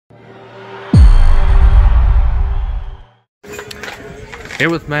Here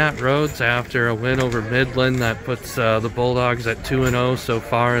with Matt Rhoades after a win over Midland that puts the Bulldogs at 2-0 so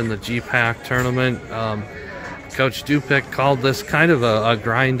far in the GPAC tournament. Coach Dupick called this kind of a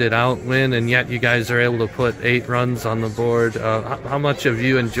grinded out win, and yet you guys are able to put 8 runs on the board. How much have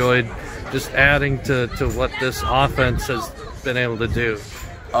you enjoyed just adding to what this offense has been able to do?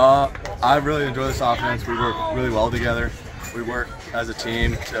 I really enjoy this offense. We work really well together. We work as a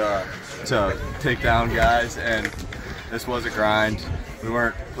team to take down guys, and this was a grind. We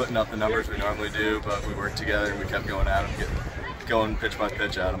weren't putting up the numbers we normally do, but we worked together and we kept going at them, going pitch by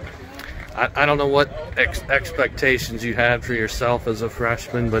pitch at them. I don't know what expectations you had for yourself as a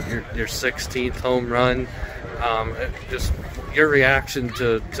freshman, but your 16th home run, just your reaction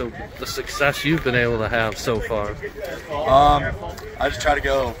to the success you've been able to have so far. I just try to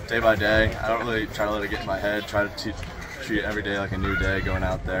go day by day. I don't really try to let it get in my head. Try to treat every day like a new day going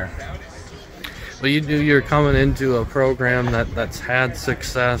out there. Well, you knew you're coming into a program that's had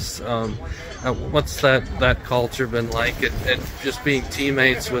success. What's that culture been like, and just being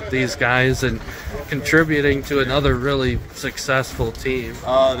teammates with these guys and contributing to another really successful team?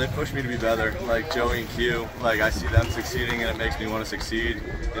 They push me to be better, like Joey and Q. Like, I see them succeeding, and it makes me want to succeed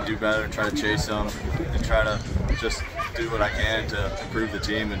and do better and try to chase them and try to just do what I can to improve the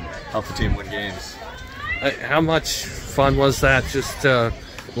team and help the team win games. How much fun was that? Just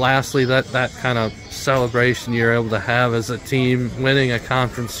lastly, that kind of celebration you're able to have as a team, winning a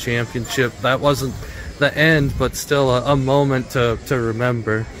conference championship. That wasn't the end, but still a moment to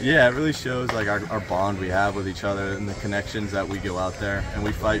remember. Yeah, it really shows like our bond we have with each other and the connections that we go out there and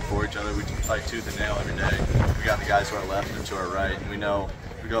we fight for each other. We fight tooth and nail every day. We got the guys to our left and to our right, and we know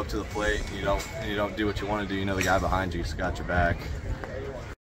we go up to the plate and you don't do what you want to do. You know the guy behind you's got your back.